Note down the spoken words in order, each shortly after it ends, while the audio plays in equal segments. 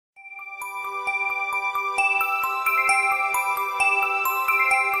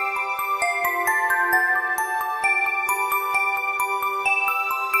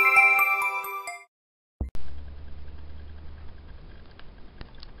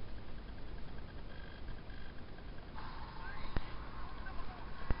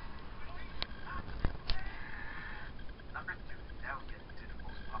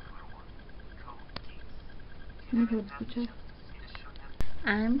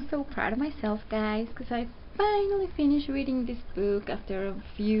I'm so proud of myself, guys, because I finally finished reading this book after a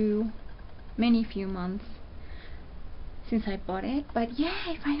many few months since I bought it. But yeah,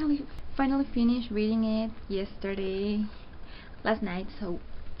 I finally finished reading it last night. So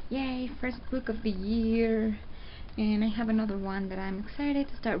yay, first book of the year, and I have another one that I'm excited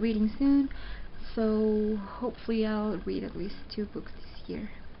to start reading soon. So hopefully I'll read at least 2 books this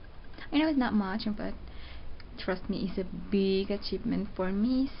year. I know it's not much, but trust me, it's a big achievement for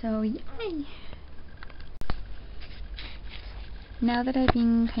me, so yay! Now that I've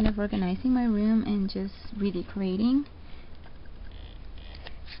been kind of organizing my room and just redecorating,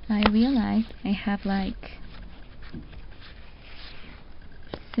 I realized I have like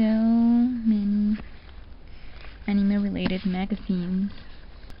so many anime related magazines,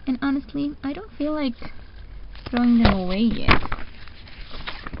 and honestly I don't feel like throwing them away yet.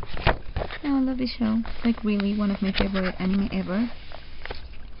 Oh, I love this show. It's like really one of my favorite anime ever.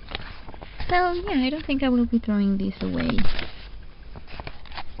 So yeah, I don't think I will be throwing these away.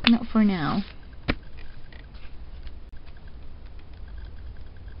 Not for now.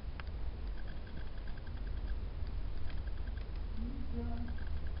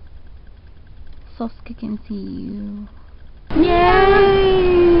 Sosuke can see you.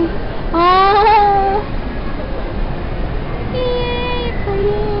 Yay! Oh! Yay!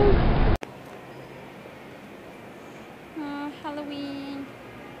 Exciting! Halloween.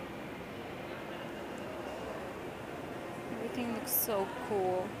 Everything looks so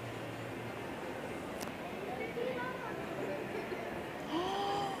cool.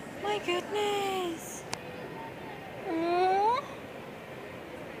 Oh my goodness! Aww.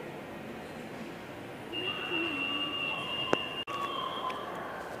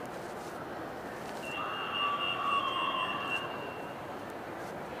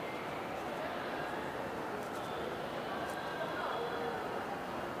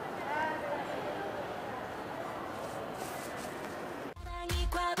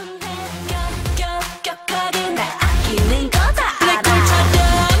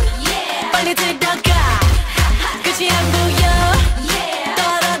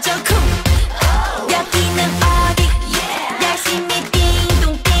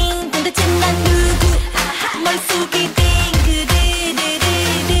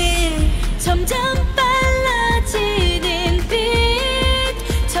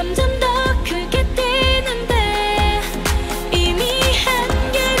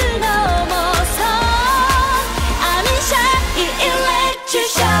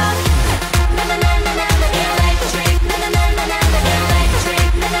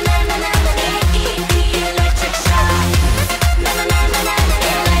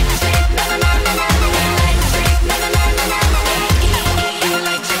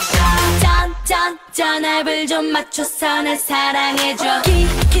 전압을 좀 맞춰서 날 사랑해줘.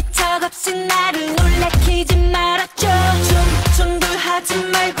 기척없이 나를 놀래키지 말아줘. 충돌하지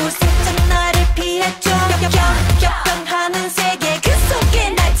말고 살짝 나를 피해줘. 격변하는 세계 그 속에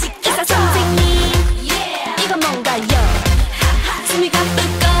날 지켜줘. 선생님, 이건 뭔가요? 숨이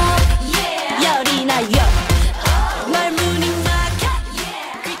가쁘고 열이 나요. 말문이 막혀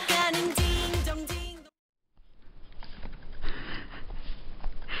귓가는 징정징.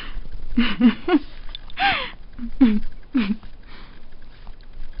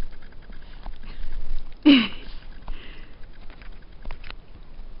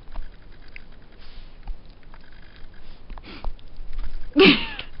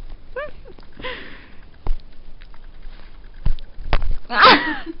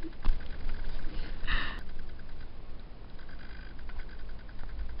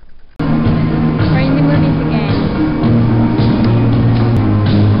 We're in the movies again.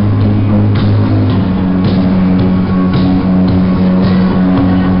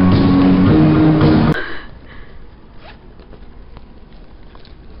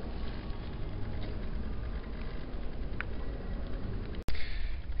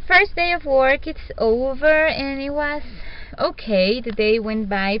 First day of work, it's over, and it was okay. The day went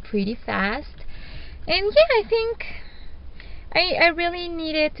by pretty fast, and yeah, I think I really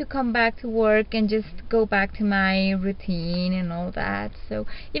needed to come back to work and just go back to my routine and all that. So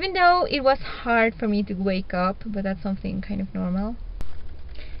even though it was hard for me to wake up, but that's something kind of normal.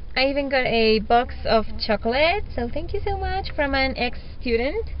 I even got a box of chocolate, so thank you so much, from an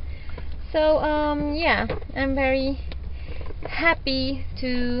ex-student. So yeah, I'm very happy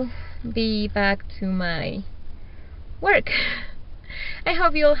to be back to my work. I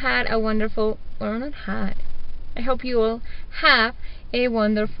hope you all had a wonderful, or not had, I hope you all have a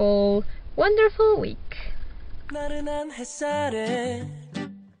wonderful week. 나른한 햇살에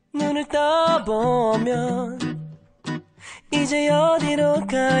눈을 떠보면 이제 어디로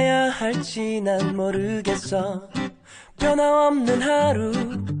가야 할지 난 모르겠어. 변함없는 하루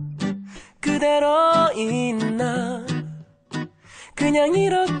그대로 있나. 그냥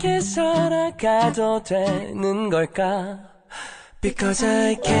이렇게 살아가도 되는 걸까. Because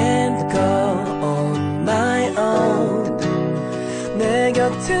I can't go on my own. 내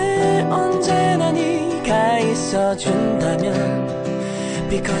곁에 언제나 네가 있어준다면.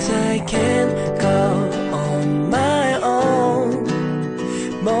 Because I can't go on my own.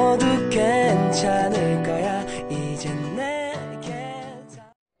 모두 괜찮을 거야 이제 내게.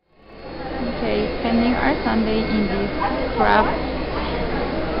 Okay, spending our Sunday in this craft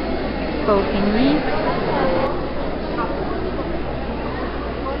spokenly.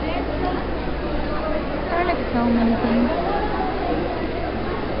 There are like so many things.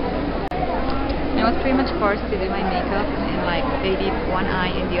 I was pretty much forced to do my makeup, and like they did one eye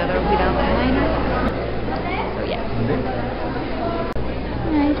and the other without eyeliner. So yeah.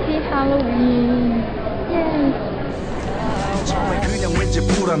 I see Halloween. Yay. 처음에 그냥 왠지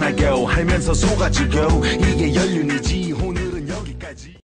불안하고 하면서 속아지고 이게 연륜이지 혼이